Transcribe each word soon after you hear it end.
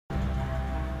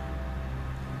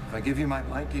If I give you my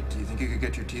blanket, do you think you could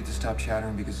get your teeth to stop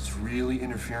chattering because it's really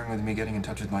interfering with me getting in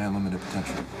touch with my unlimited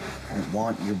potential? I don't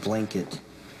want your blanket.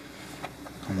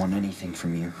 I don't want anything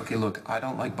from you. Okay, look, I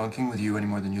don't like bunking with you any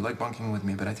more than you like bunking with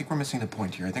me, but I think we're missing the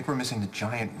point here. I think we're missing the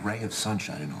giant ray of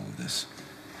sunshine in all of this.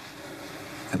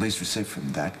 At least we're safe from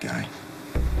that guy.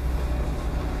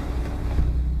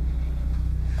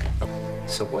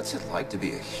 So what's it like to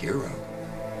be a hero?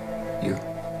 You.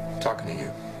 Talking to you.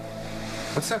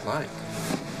 What's that like?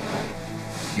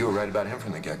 You were right about him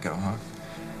from the get-go, huh?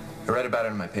 I read about it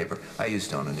in my paper. I used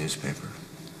to own a newspaper.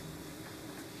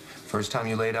 First time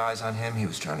you laid eyes on him, he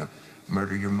was trying to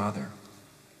murder your mother.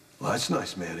 Well, that's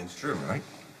nice, Manning. It's true, right?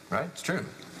 Right? It's true.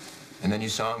 And then you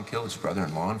saw him kill his brother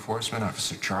in law enforcement,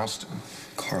 Officer Charleston.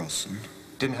 Carlson.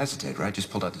 Didn't hesitate, right?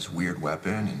 Just pulled out this weird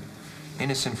weapon and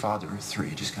innocent father of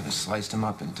three just kind of sliced him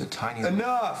up into tiny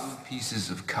Enough! Pieces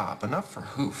of cop. Enough for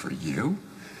who? For you?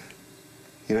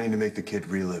 You don't need to make the kid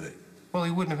relive it. Well,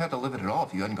 he wouldn't have had to live it at all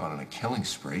if you hadn't gone on a killing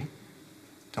spree.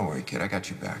 Don't worry, kid. I got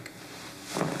you back.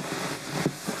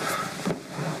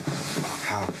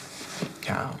 How?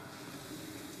 Cow.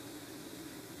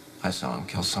 I saw him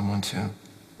kill someone, too.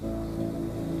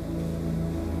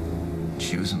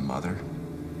 She was a mother.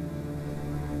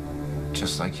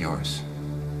 Just like yours.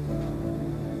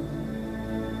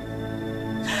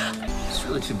 It's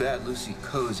really too bad Lucy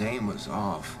Coe's aim was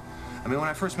off. I mean, when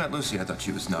I first met Lucy, I thought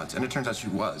she was nuts. And it turns out she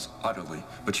was, utterly.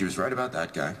 But she was right about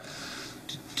that guy.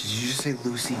 Did you just say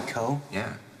Lucy Coe?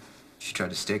 Yeah. She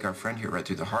tried to stake our friend here right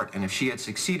through the heart. And if she had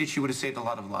succeeded, she would have saved a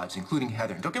lot of lives, including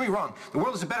Heather. Don't get me wrong. The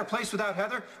world is a better place without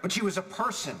Heather, but she was a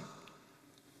person.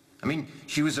 I mean,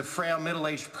 she was a frail,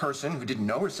 middle-aged person who didn't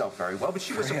know herself very well, but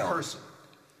she was a person.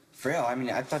 Frail? I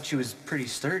mean, I thought she was pretty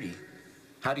sturdy.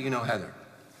 How do you know Heather?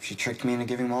 She tricked me into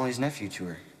giving Molly's nephew to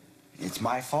her. It's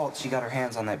my fault she got her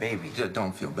hands on that baby.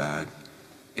 Don't feel bad.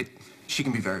 She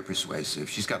can be very persuasive.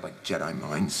 She's got, like, Jedi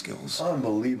mind skills.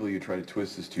 Unbelievable you try to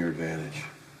twist this to your advantage.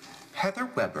 Heather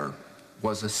Weber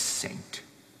was a saint.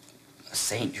 A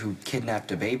saint who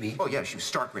kidnapped a baby? Oh, yeah, she was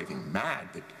stark raving mad,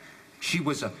 but she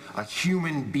was a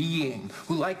human being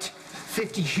who liked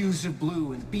 50 hues of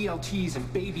blue and BLTs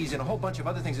and babies and a whole bunch of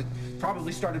other things that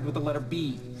probably started with the letter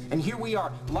B. And here we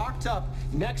are, locked up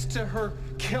next to her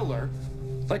killer,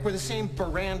 like we're the same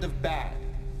brand of bad.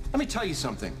 Let me tell you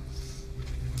something.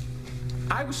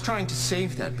 I was trying to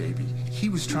save that baby. He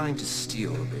was trying to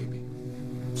steal a baby.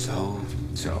 So,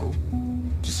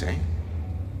 just saying.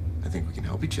 I think we can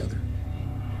help each other.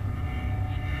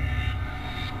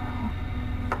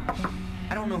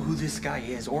 I don't know who this guy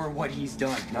is or what he's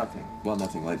done. Nothing. Well,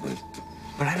 nothing lately.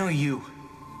 But I know you.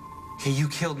 Okay, you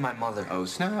killed my mother. Oh,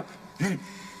 snap. Then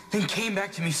came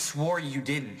back to me, swore you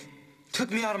didn't. Took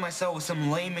me out of my cell with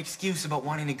some lame excuse about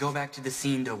wanting to go back to the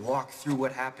scene to walk through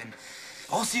what happened.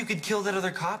 Also, you could kill that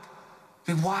other cop?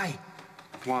 I mean, why?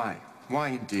 Why? Why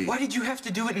indeed? Why did you have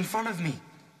to do it in front of me?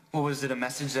 What was it, a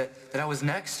message that I was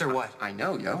next, or what? I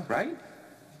know, yo, right?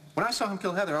 When I saw him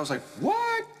kill Heather, I was like,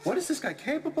 what? What is this guy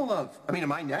capable of? I mean,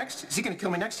 am I next? Is he gonna kill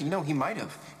me next? You know, he might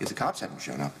have, if the cops hadn't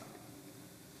shown up.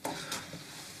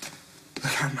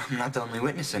 Look, I'm not the only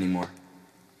witness anymore.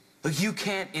 Look, you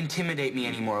can't intimidate me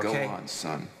anymore, okay? Go on,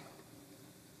 son.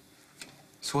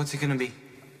 So what's it gonna be?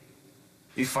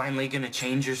 You finally gonna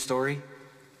change your story?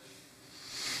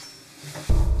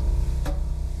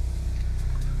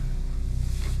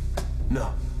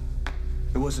 No.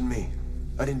 It wasn't me.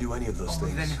 I didn't do any of those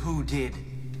things. Then who did?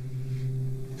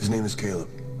 His name is Caleb.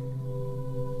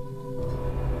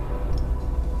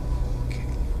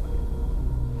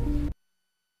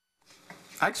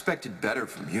 I expected better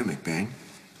from you, McBain.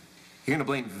 You're gonna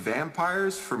blame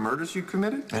vampires for murders you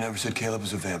committed? I never said Caleb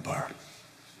was a vampire.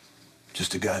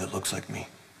 Just a guy that looks like me.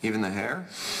 Even the hair?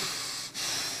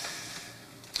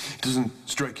 It doesn't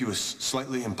strike you as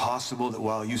slightly impossible that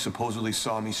while you supposedly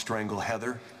saw me strangle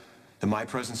Heather, that my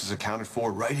presence is accounted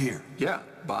for right here? Yeah,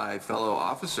 by fellow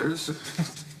officers.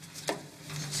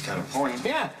 He's got a point.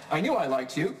 Yeah, I knew I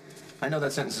liked you. I know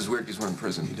that sentence is weird because we're in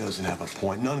prison. He doesn't have a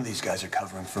point. None of these guys are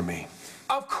covering for me.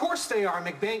 Of course they are,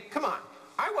 McBain. Come on.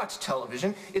 I watch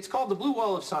television. It's called the Blue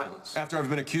Wall of Silence. After I've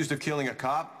been accused of killing a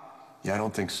cop? Yeah, I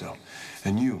don't think so.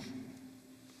 And you.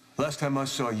 Last time I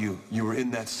saw you, you were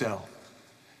in that cell.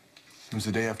 It was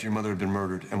the day after your mother had been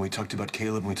murdered, and we talked about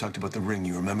Caleb and we talked about the ring.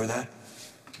 You remember that?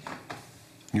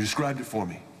 You described it for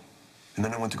me. And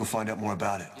then I went to go find out more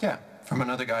about it. Yeah, from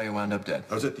another guy who wound up dead.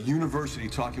 I was at the university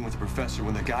talking with the professor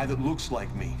when the guy that looks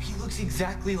like me... He looks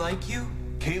exactly like you?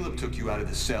 Caleb took you out of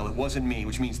the cell. It wasn't me,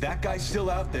 which means that guy's still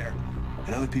out there.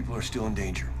 And other people are still in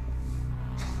danger.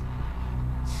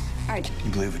 All right.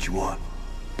 You believe what you want.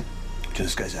 But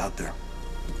this guy's out there.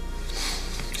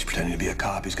 He's pretending to be a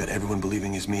cop. He's got everyone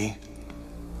believing he's me.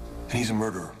 And he's a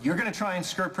murderer. You're gonna try and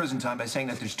skirt prison time by saying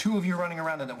that there's two of you running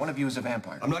around and that one of you is a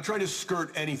vampire. I'm not trying to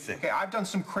skirt anything. Okay, I've done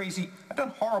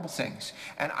horrible things.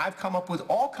 And I've come up with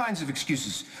all kinds of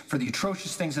excuses for the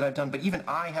atrocious things that I've done, but even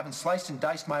I haven't sliced and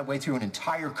diced my way through an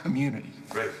entire community.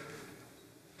 Rafe,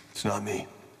 it's not me.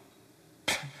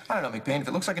 I don't know, McBain, if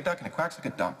it looks like a duck and it quacks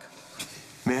like a duck.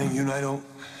 Man, you and I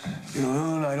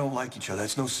don't like each other.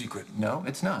 That's no secret. No,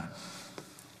 it's not.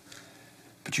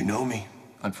 But you know me.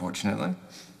 Unfortunately.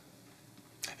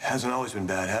 It hasn't always been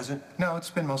bad, has it? No, it's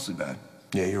been mostly bad.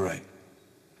 Yeah, you're right.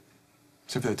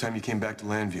 Except for that time you came back to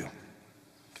Landview.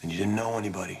 And you didn't know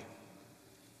anybody.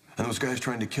 And those guys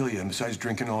trying to kill you, and besides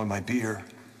drinking all of my beer,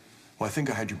 well, I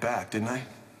think I had your back, didn't I?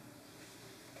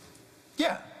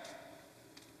 Yeah.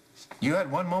 You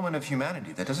had one moment of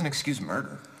humanity. That doesn't excuse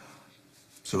murder.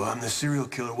 So I'm the serial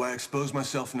killer. Why expose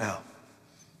myself now?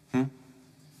 Hmm?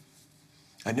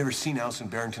 I'd never seen Alison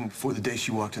Barrington before the day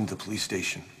she walked into the police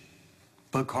station.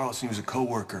 Bud Carlson, he was a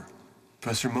co-worker.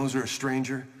 Professor Moser, a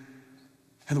stranger.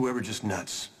 Heather Weber, just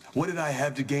nuts. What did I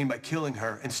have to gain by killing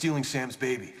her and stealing Sam's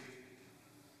baby?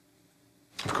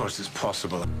 Of course, it's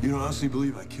possible. You don't honestly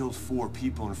believe I killed 4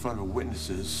 people in front of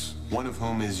witnesses, one of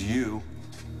whom is you?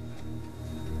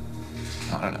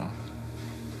 I don't know.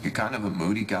 You're kind of a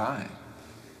moody guy.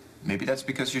 Maybe that's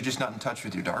because you're just not in touch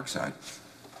with your dark side.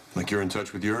 Like you're in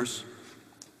touch with yours?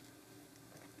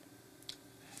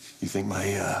 You think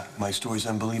my story's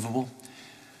unbelievable?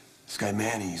 This guy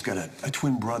Manning, he's got a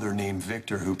twin brother named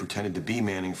Victor who pretended to be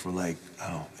Manning for like, I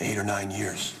don't know, 8 or 9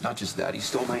 years. Not just that, he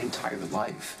stole my entire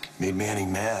life. Made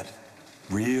Manning mad.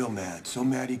 Real mad. So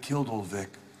mad he killed old Vic.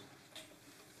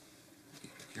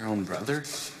 Your own brother?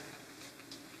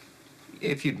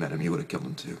 If you'd met him, you would have killed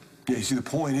him too. Yeah, you see, the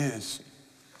point is,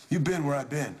 you've been where I've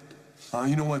been.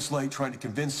 You know what it's like trying to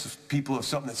convince people of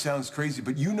something that sounds crazy,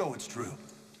 but you know it's true.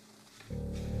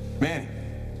 Manny,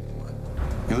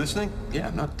 you listening? Yeah,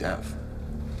 I'm not deaf.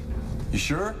 You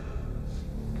sure?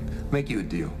 Make you a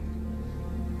deal.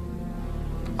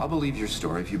 I'll believe your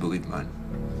story if you believe mine.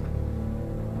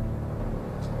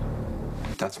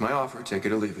 That's my offer. Take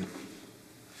it or leave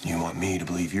it. You want me to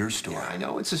believe your story? Yeah, I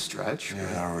know it's a stretch.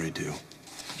 Yeah, I already do.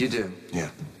 You do? Yeah.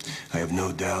 I have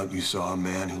no doubt you saw a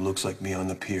man who looks like me on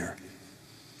the pier.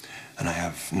 And I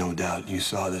have no doubt you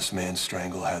saw this man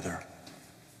strangle Heather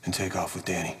and take off with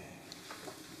Danny.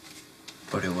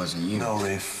 But it wasn't you. No,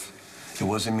 Rafe. It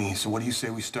wasn't me. So what do you say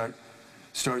we start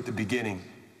at the beginning,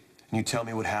 and you tell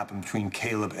me what happened between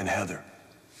Caleb and Heather?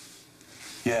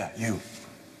 Yeah, you.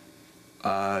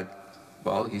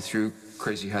 Well, he threw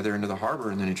crazy Heather into the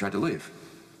harbor and then he tried to leave.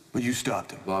 But you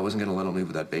stopped him. Well, I wasn't gonna let him leave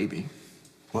with that baby.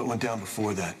 What went down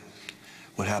before that?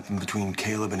 What happened between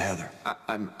Caleb and Heather?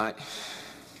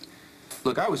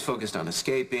 Look, I was focused on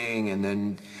escaping, and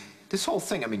then this whole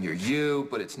thing, I mean, you're you,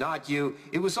 but it's not you.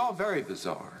 It was all very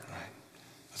bizarre. All right.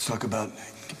 Let's talk about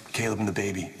Caleb and the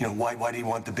baby. You know, why did he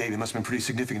want the baby? It must have been pretty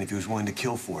significant if he was willing to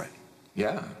kill for it.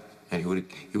 Yeah, and he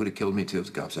would have killed me too if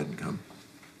the cops hadn't come.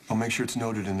 I'll make sure it's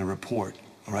noted in the report,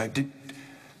 all right? Did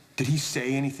he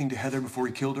say anything to Heather before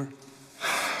he killed her?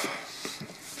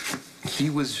 He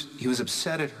was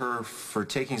upset at her for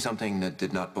taking something that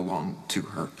did not belong to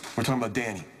her. We're talking about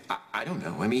Danny. I don't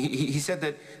know. I mean, he said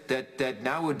that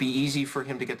now it would be easy for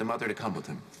him to get the mother to come with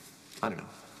him. I don't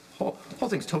know. Whole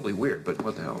thing's totally weird, but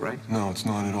what the hell, right? No, it's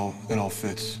not at all. It all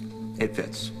fits. It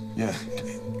fits. Yeah.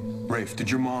 Rafe, did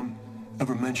your mom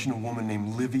ever mention a woman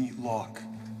named Livy Locke?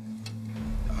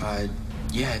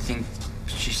 Yeah, I think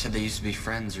she said they used to be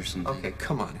friends or something. Okay,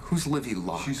 come on. Who's Livy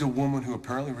Locke? She's a woman who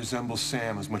apparently resembles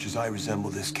Sam as much as I resemble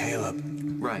this Caleb.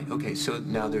 Right, okay, so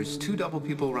now there's 2 double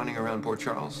people running around Port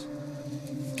Charles.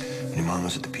 When your mom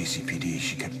was at the PCPD,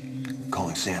 she kept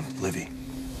calling Sam Livy.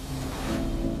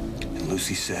 And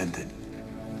Lucy said that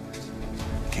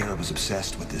Caleb was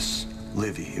obsessed with this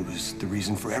Livy. It was the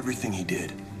reason for everything he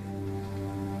did.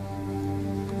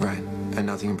 Right, and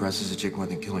nothing impresses a chick more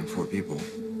than killing 4 people.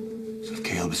 So if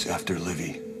Caleb's after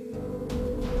Livy,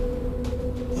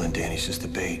 well, then Danny's just a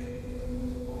bait.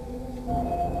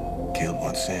 Caleb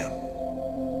wants Sam.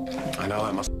 I know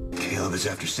that must... Caleb is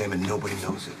after Sam and nobody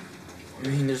knows it. I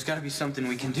mean, there's got to be something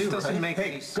we can do, Doesn't right? make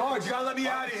any sense. Guard, you gotta let me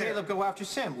Why out would of here. Caleb go after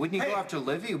Sam? Wouldn't he go after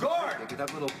Livy? Guard! They could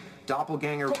have little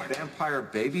doppelganger vampire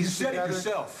babies You said together. it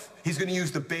yourself. He's gonna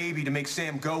use the baby to make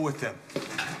Sam go with him.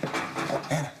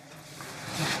 Anna.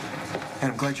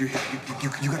 Anna, I'm glad you're here.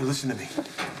 You gotta listen to me.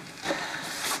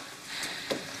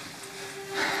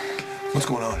 What's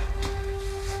going on?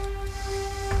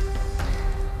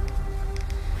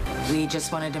 We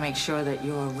just wanted to make sure that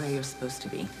you're where you're supposed to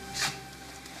be.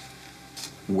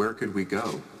 Where could we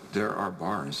go? There are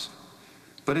bars.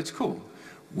 But it's cool.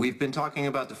 We've been talking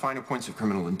about the finer points of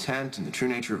criminal intent and the true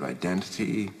nature of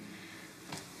identity.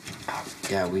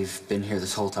 Yeah, we've been here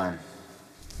this whole time.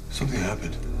 Something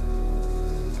happened.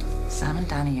 Sam and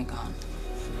Danny are gone.